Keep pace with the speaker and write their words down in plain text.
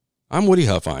I'm Woody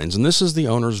Huffines, and this is the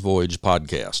Owner's Voyage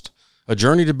podcast, a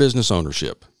journey to business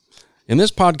ownership. In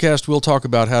this podcast, we'll talk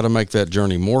about how to make that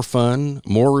journey more fun,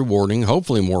 more rewarding,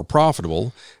 hopefully more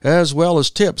profitable, as well as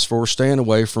tips for staying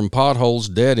away from potholes,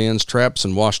 dead ends, traps,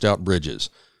 and washed-out bridges.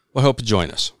 We hope you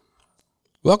join us.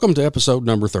 Welcome to episode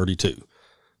number 32.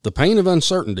 The pain of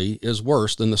uncertainty is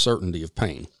worse than the certainty of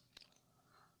pain.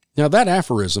 Now, that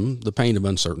aphorism, the pain of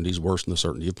uncertainty is worse than the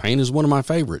certainty of pain, is one of my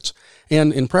favorites.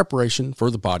 And in preparation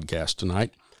for the podcast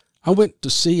tonight, I went to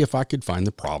see if I could find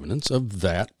the provenance of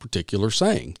that particular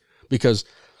saying, because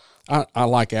I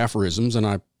like aphorisms and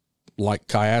I like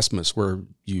chiasmus, where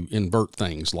you invert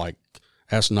things like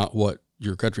ask not what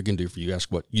your country can do for you,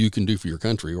 ask what you can do for your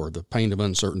country, or the pain of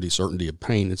uncertainty, certainty of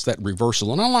pain. It's that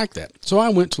reversal, and I like that. So I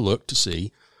went to look to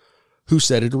see who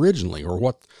said it originally, or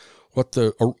what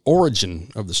the origin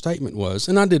of the statement was,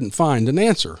 and I didn't find an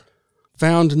answer.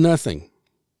 Found nothing.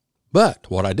 But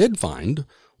what I did find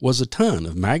was a ton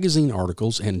of magazine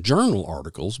articles and journal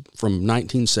articles from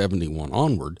 1971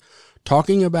 onward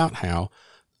talking about how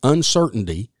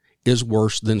uncertainty is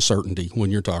worse than certainty when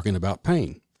you're talking about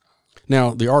pain.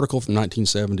 Now, the article from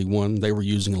 1971, they were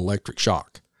using an electric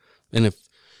shock. And if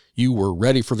you were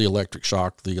ready for the electric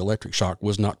shock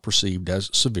was not perceived as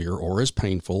severe or as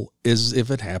painful as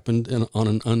if it happened on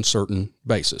an uncertain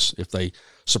basis. If they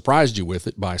surprised you with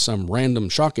it by some random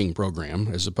shocking program,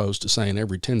 as opposed to saying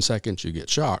every 10 seconds you get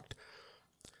shocked,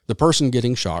 the person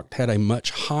getting shocked had a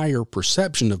much higher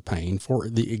perception of pain for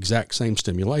the exact same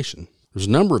stimulation. There's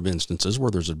a number of instances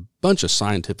where there's a bunch of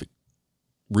scientific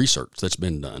research that's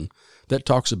been done that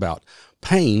talks about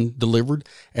pain delivered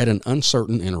at an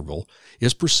uncertain interval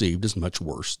is perceived as much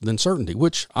worse than certainty,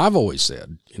 which I've always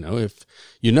said, if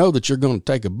you know that you're going to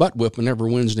take a butt whipping every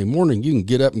Wednesday morning, you can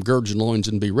get up and gird your loins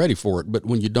and be ready for it. But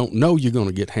when you don't know you're going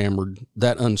to get hammered,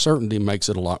 that uncertainty makes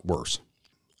it a lot worse.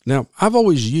 Now, I've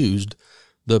always used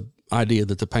the idea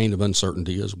that the pain of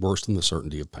uncertainty is worse than the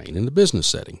certainty of pain in the business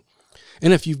setting.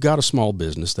 And if you've got a small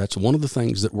business, that's one of the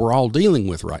things that we're all dealing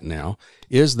with right now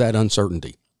is that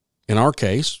uncertainty. In our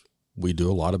case, we do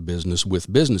a lot of business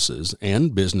with businesses,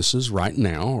 and businesses right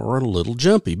now are a little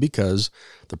jumpy because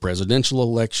the presidential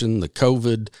election, the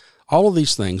COVID, all of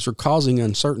these things are causing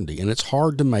uncertainty, and it's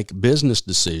hard to make business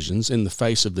decisions in the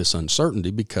face of this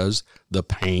uncertainty because the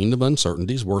pain of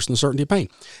uncertainty is worse than the certainty of pain.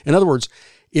 In other words,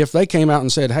 if they came out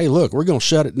and said, hey, look, we're going to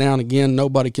shut it down again,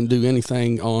 nobody can do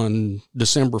anything on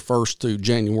December 1st to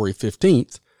January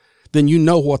 15th, then you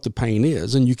know what the pain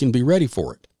is and you can be ready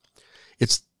for it.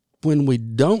 It's when we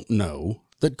don't know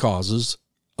that causes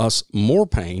us more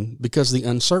pain, because the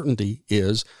uncertainty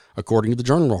is, according to the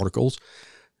journal articles,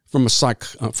 from a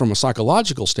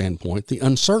psychological standpoint, the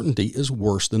uncertainty is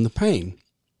worse than the pain.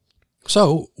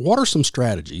 So what are some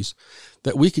strategies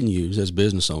that we can use as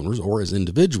business owners or as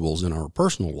individuals in our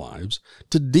personal lives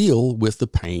to deal with the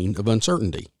pain of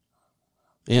uncertainty?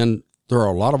 And there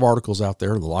are a lot of articles out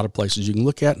there, a lot of places you can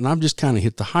look at, and I've just kind of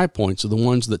hit the high points of the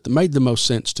ones that made the most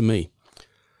sense to me.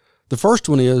 The first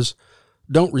one is,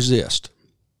 don't resist.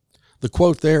 The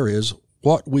quote there is,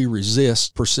 what we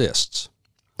resist persists.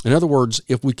 In other words,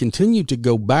 if we continue to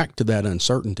go back to that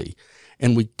uncertainty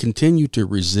and we continue to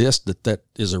resist that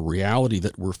is a reality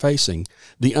that we're facing,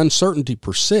 the uncertainty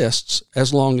persists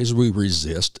as long as we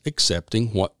resist accepting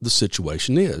what the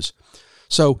situation is.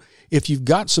 So if you've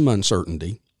got some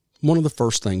uncertainty, one of the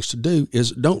first things to do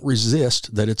is don't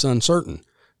resist that it's uncertain.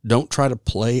 Don't try to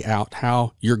play out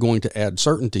how you're going to add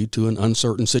certainty to an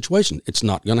uncertain situation. It's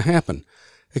not going to happen.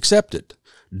 Accept it.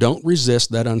 Don't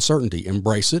resist that uncertainty.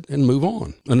 Embrace it and move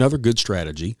on. Another good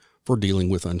strategy for dealing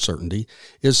with uncertainty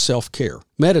is self-care.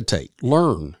 Meditate,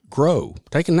 learn, grow,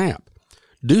 take a nap.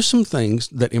 Do some things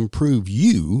that improve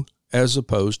you as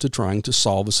opposed to trying to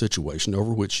solve a situation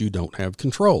over which you don't have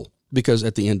control. Because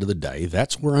at the end of the day,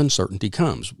 that's where uncertainty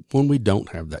comes, when we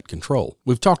don't have that control.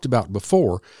 We've talked about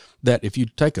before that if you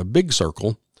take a big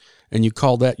circle and you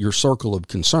call that your circle of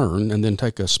concern, and then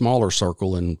take a smaller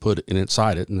circle and put it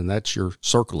inside it, and then that's your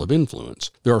circle of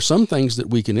influence. There are some things that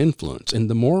we can influence, and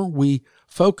the more we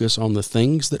focus on the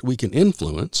things that we can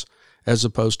influence, as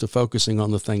opposed to focusing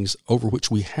on the things over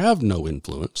which we have no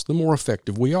influence, the more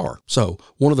effective we are. So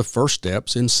one of the first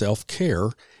steps in self-care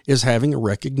is having a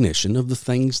recognition of the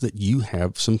things that you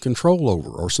have some control over,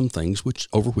 or some things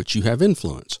over which you have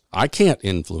influence. I can't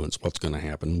influence what's going to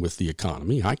happen with the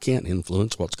economy. I can't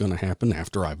influence what's going to happen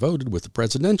after I voted with the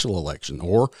presidential election,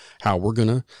 or how we're going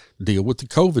to deal with the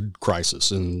COVID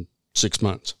crisis in 6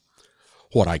 months.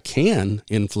 What I can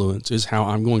influence is how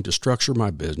I'm going to structure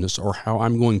my business, or how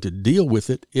I'm going to deal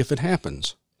with it if it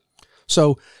happens.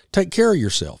 So take care of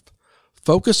yourself.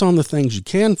 Focus on the things you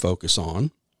can focus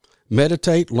on.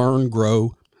 Meditate, learn,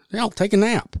 grow, Hell, take a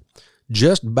nap.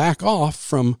 Just back off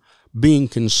from being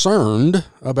concerned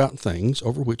about things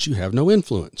over which you have no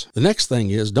influence. The next thing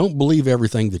is, don't believe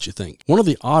everything that you think. One of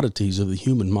the oddities of the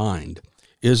human mind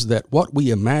is that what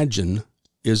we imagine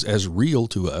is as real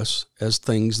to us as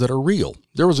things that are real.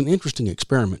 There was an interesting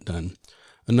experiment done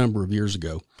a number of years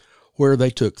ago where they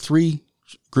took 3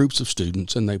 groups of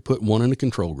students and they put one in a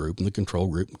control group, and the control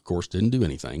group, of course, didn't do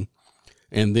anything.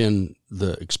 And then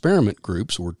the experiment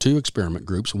groups were 2 experiment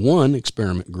groups. One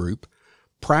experiment group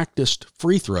practiced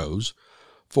free throws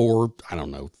for,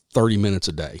 30 minutes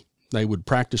a day. They would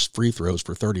practice free throws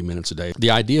for 30 minutes a day.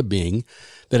 The idea being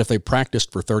that if they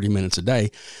practiced for 30 minutes a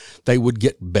day, they would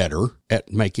get better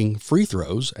at making free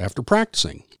throws after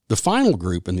practicing. The final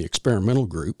group and the experimental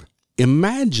group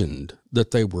imagined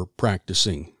that they were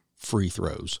practicing free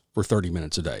throws for 30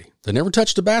 minutes a day. They never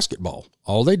touched a basketball.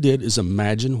 All they did is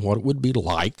imagine what it would be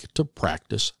like to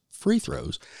practice free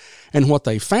throws. And what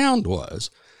they found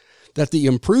was that the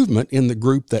improvement in the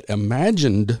group that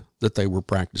imagined that they were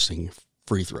practicing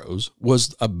free throws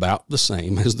was about the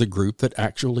same as the group that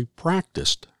actually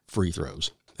practiced free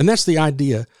throws. And that's the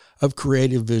idea of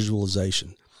creative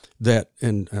visualization.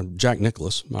 And Jack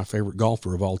Nicklaus, my favorite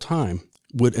golfer of all time,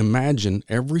 would imagine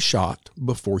every shot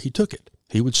before he took it.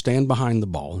 He would stand behind the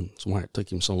ball, and that's why it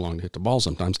took him so long to hit the ball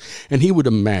sometimes, and he would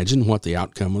imagine what the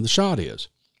outcome of the shot is.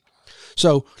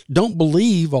 So don't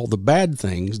believe all the bad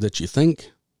things that you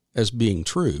think as being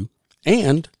true,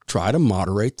 and try to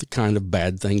moderate the kind of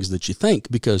bad things that you think,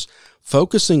 because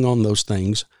focusing on those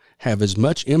things have as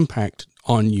much impact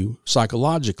on you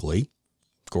psychologically,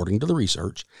 according to the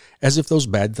research, as if those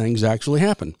bad things actually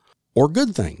happen, or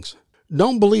good things.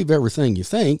 Don't believe everything you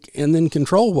think, and then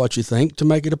control what you think to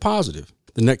make it a positive.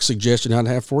 The next suggestion I'd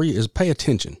have for you is pay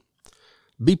attention.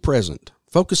 Be present.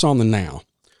 Focus on the now.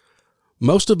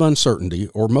 Most of uncertainty,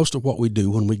 or most of what we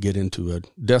do when we get into a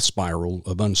death spiral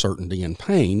of uncertainty and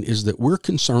pain, is that we're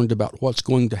concerned about what's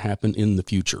going to happen in the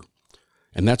future.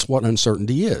 And that's what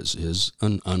uncertainty is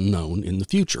an unknown in the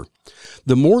future.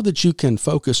 The more that you can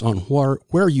focus on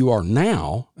where you are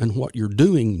now and what you're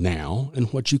doing now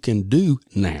and what you can do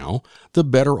now, the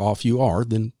better off you are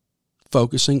than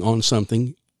focusing on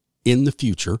something in the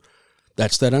future.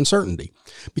 That's that uncertainty,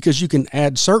 because you can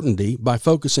add certainty by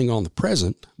focusing on the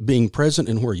present, being present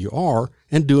in where you are,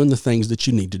 and doing the things that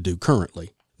you need to do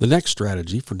currently. The next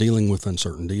strategy for dealing with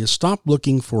uncertainty is stop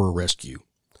looking for a rescue.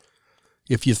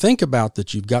 If you think about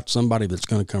that you've got somebody that's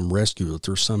going to come rescue you, that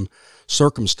there's some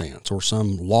circumstance or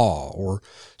some law or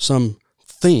some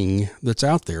thing that's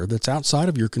out there that's outside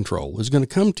of your control is going to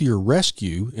come to your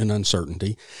rescue in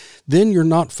uncertainty, then you're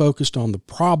not focused on the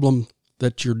problem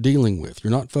that you're dealing with.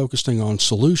 You're not focusing on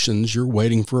solutions. You're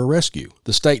waiting for a rescue.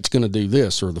 The state's going to do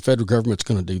this, or the federal government's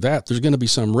going to do that. There's going to be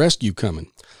some rescue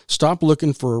coming. Stop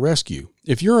looking for a rescue.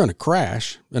 If you're in a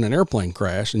crash, in an airplane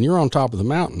crash, and you're on top of the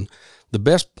mountain, the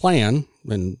best plan,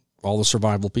 and all the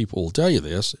survival people will tell you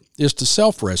this, is to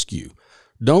self-rescue.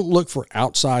 Don't look for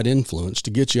outside influence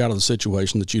to get you out of the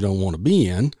situation that you don't want to be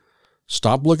in.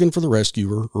 Stop looking for the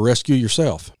rescuer, or rescue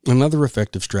yourself. Another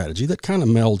effective strategy that kind of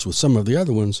melds with some of the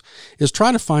other ones is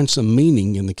try to find some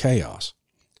meaning in the chaos.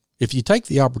 If you take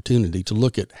the opportunity to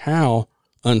look at how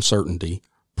uncertainty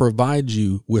provides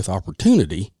you with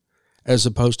opportunity, as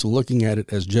opposed to looking at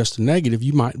it as just a negative,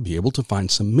 you might be able to find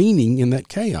some meaning in that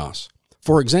chaos.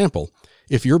 For example,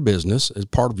 if your business, as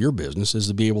part of your business, is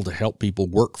to be able to help people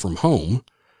work from home,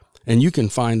 and you can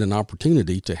find an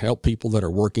opportunity to help people that are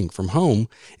working from home,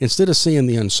 instead of seeing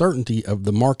the uncertainty of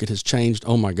the market has changed,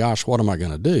 oh my gosh, what am I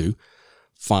going to do?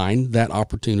 Find that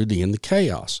opportunity in the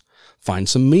chaos. Find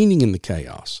some meaning in the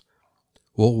chaos.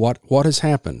 Well, what has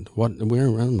happened? I'm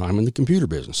in the computer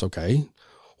business, okay?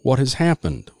 What has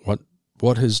happened?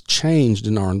 What has changed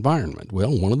in our environment?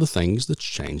 Well, one of the things that's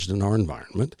changed in our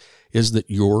environment is that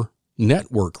your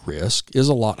network risk is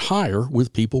a lot higher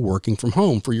with people working from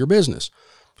home for your business.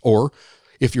 Or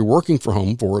if you're working from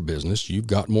home for a business, you've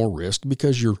got more risk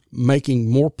because you're making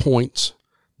more points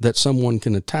that someone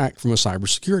can attack from a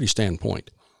cybersecurity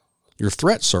standpoint. Your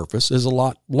threat surface is a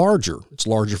lot larger. It's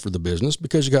larger for the business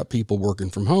because you got people working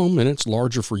from home, and it's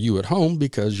larger for you at home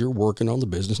because you're working on the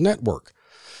business network.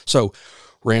 So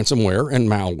ransomware and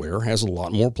malware has a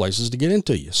lot more places to get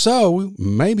into you. So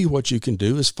maybe what you can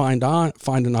do is find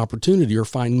an opportunity or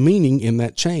find meaning in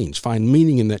that change, find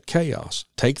meaning in that chaos.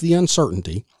 Take the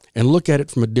uncertainty and look at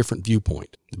it from a different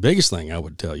viewpoint. The biggest thing I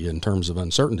would tell you in terms of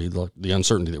uncertainty, the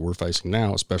uncertainty that we're facing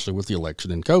now, especially with the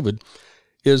election and COVID,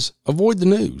 is avoid the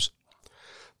news.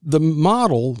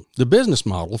 The business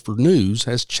model for news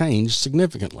has changed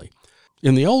significantly.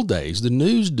 In the old days, the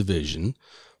news division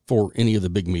for any of the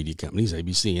big media companies,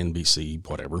 ABC, NBC,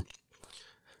 whatever,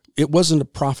 it wasn't a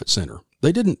profit center.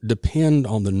 They didn't depend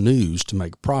on the news to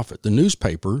make profit. The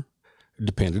newspaper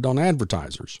depended on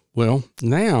advertisers. Well,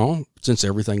 now, since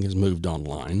everything has moved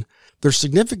online, there's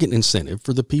significant incentive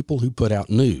for the people who put out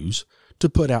news to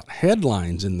put out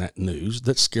headlines in that news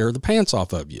that scare the pants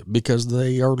off of you, because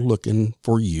they are looking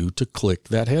for you to click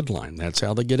that headline. That's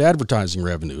how they get advertising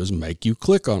revenue, is make you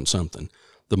click on something.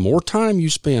 The more time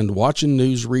you spend watching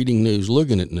news, reading news,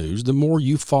 looking at news, the more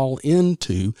you fall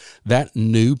into that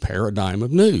new paradigm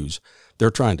of news. They're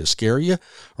trying to scare you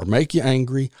or make you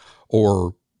angry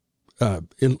or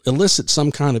elicit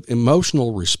some kind of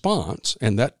emotional response.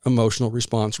 And that emotional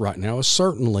response right now is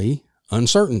certainly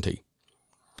uncertainty.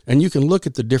 And you can look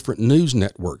at the different news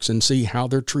networks and see how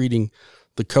they're treating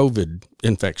the COVID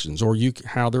infections, or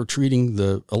how they're treating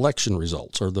the election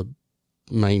results, or the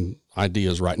main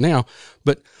ideas right now.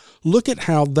 But look at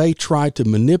how they try to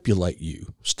manipulate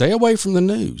you. Stay away from the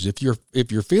news. If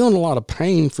you're feeling a lot of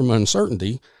pain from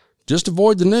uncertainty, just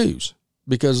avoid the news,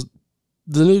 because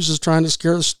the news is trying to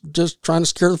scare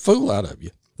the fool out of you.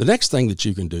 The next thing that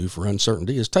you can do for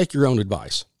uncertainty is take your own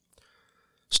advice.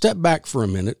 Step back for a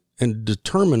minute and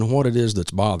determine what it is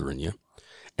that's bothering you,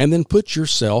 and then put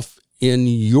yourself in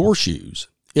your shoes.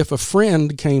 If a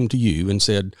friend came to you and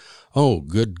said, "Oh,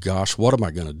 good gosh, what am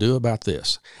I going to do about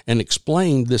this?" and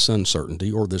explained this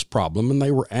uncertainty or this problem, and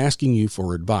they were asking you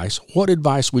for advice, what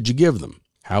advice would you give them?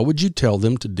 How would you tell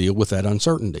them to deal with that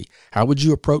uncertainty? How would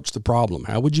you approach the problem?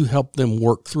 How would you help them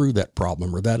work through that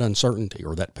problem or that uncertainty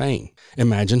or that pain?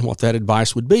 Imagine what that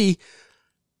advice would be,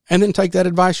 and then take that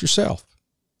advice yourself.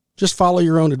 Just follow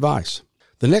your own advice.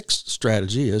 The next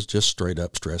strategy is just straight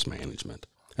up stress management.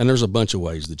 And there's a bunch of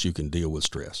ways that you can deal with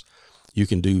stress. You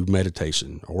can do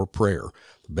meditation or prayer.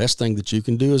 The best thing that you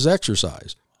can do is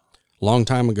exercise. A long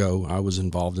time ago, I was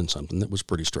involved in something that was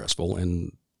pretty stressful,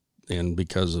 and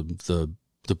because of the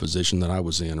position that I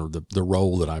was in, or the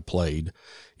role that I played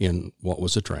in what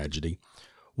was a tragedy,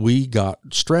 we got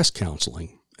stress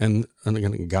counseling. And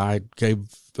again, a guy gave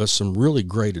us some really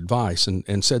great advice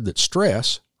and said that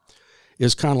stress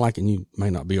is kind of like, and you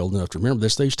may not be old enough to remember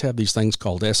this, they used to have these things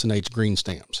called S&H green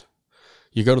stamps.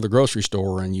 You go to the grocery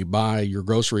store and you buy your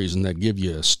groceries, and they'd give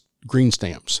you green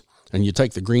stamps, and you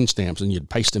take the green stamps and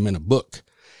you'd paste them in a book.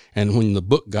 And when the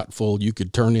book got full, you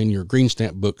could turn in your green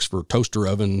stamp books for toaster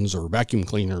ovens or vacuum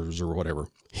cleaners or whatever.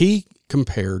 He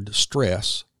compared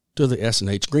stress to the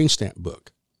S&H green stamp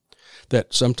book,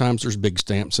 that sometimes there's big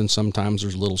stamps and sometimes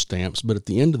there's little stamps, but at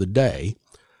the end of the day,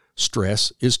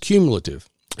 stress is cumulative.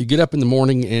 You get up in the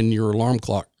morning and your alarm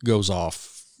clock goes off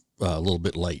a little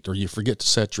bit late, or you forget to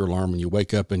set your alarm and you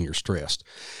wake up and you're stressed.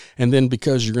 And then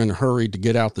because you're in a hurry to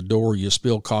get out the door, you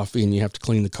spill coffee and you have to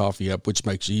clean the coffee up, which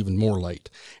makes you even more late.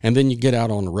 And then you get out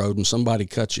on the road and somebody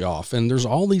cuts you off. And there's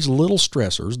all these little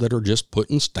stressors that are just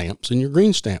putting stamps in your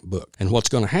green stamp book. And what's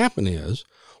going to happen is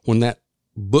when that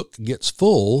book gets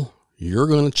full, you're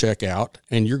going to check out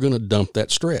and you're going to dump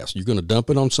that stress. You're going to dump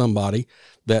it on somebody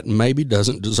that maybe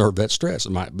doesn't deserve that stress.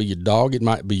 It might be your dog. It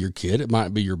might be your kid. It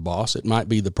might be your boss. It might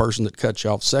be the person that cuts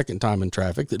you off second time in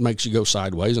traffic that makes you go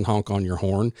sideways and honk on your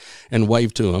horn and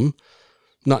wave to them,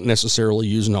 not necessarily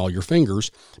using all your fingers,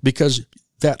 because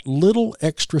that little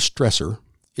extra stressor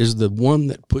is the one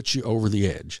that puts you over the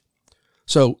edge.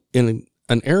 So in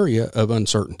an area of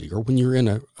uncertainty, or when you're in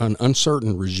an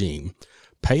uncertain regime,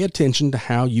 pay attention to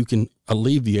how you can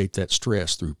alleviate that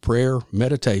stress through prayer,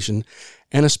 meditation,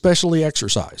 and especially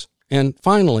exercise. And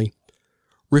finally,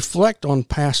 reflect on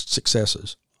past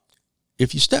successes.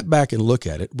 If you step back and look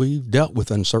at it, we've dealt with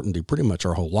uncertainty pretty much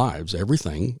our whole lives.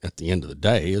 Everything at the end of the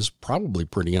day is probably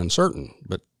pretty uncertain,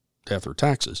 but death or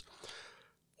taxes.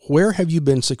 Where have you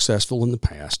been successful in the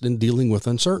past in dealing with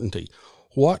uncertainty?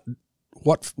 What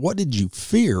did you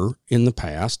fear in the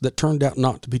past that turned out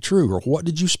not to be true? Or what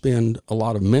did you spend a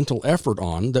lot of mental effort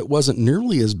on that wasn't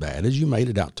nearly as bad as you made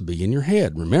it out to be in your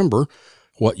head? Remember,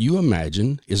 what you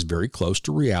imagine is very close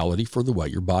to reality for the way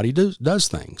your body does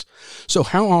things. So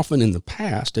how often in the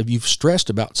past have you stressed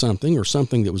about something or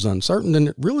something that was uncertain and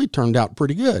it really turned out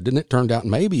pretty good, and it turned out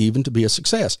maybe even to be a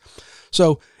success?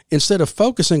 So instead of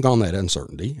focusing on that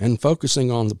uncertainty and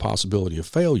focusing on the possibility of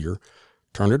failure,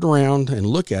 turn it around and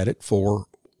look at it for,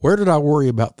 where did I worry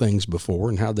about things before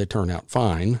and how'd they turn out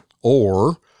fine?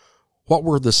 Or what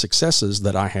were the successes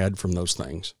that I had from those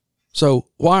things? So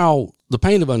while the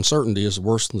pain of uncertainty is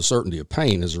worse than the certainty of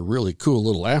pain is a really cool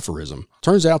little aphorism,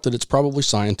 turns out that it's probably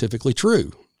scientifically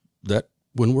true that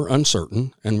when we're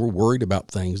uncertain and we're worried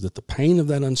about things, that the pain of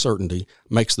that uncertainty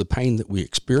makes the pain that we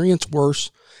experience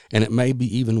worse, and it may be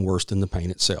even worse than the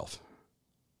pain itself.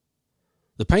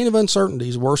 The pain of uncertainty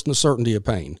is worse than the certainty of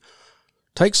pain.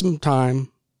 Take some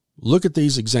time look at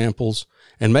these examples,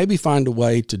 and maybe find a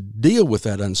way to deal with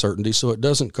that uncertainty so it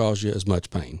doesn't cause you as much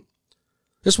pain.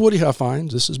 This is Woody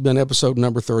Huffines. This has been episode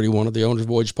number 31 of the Owner's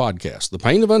Voyage podcast. The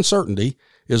pain of uncertainty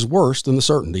is worse than the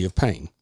certainty of pain.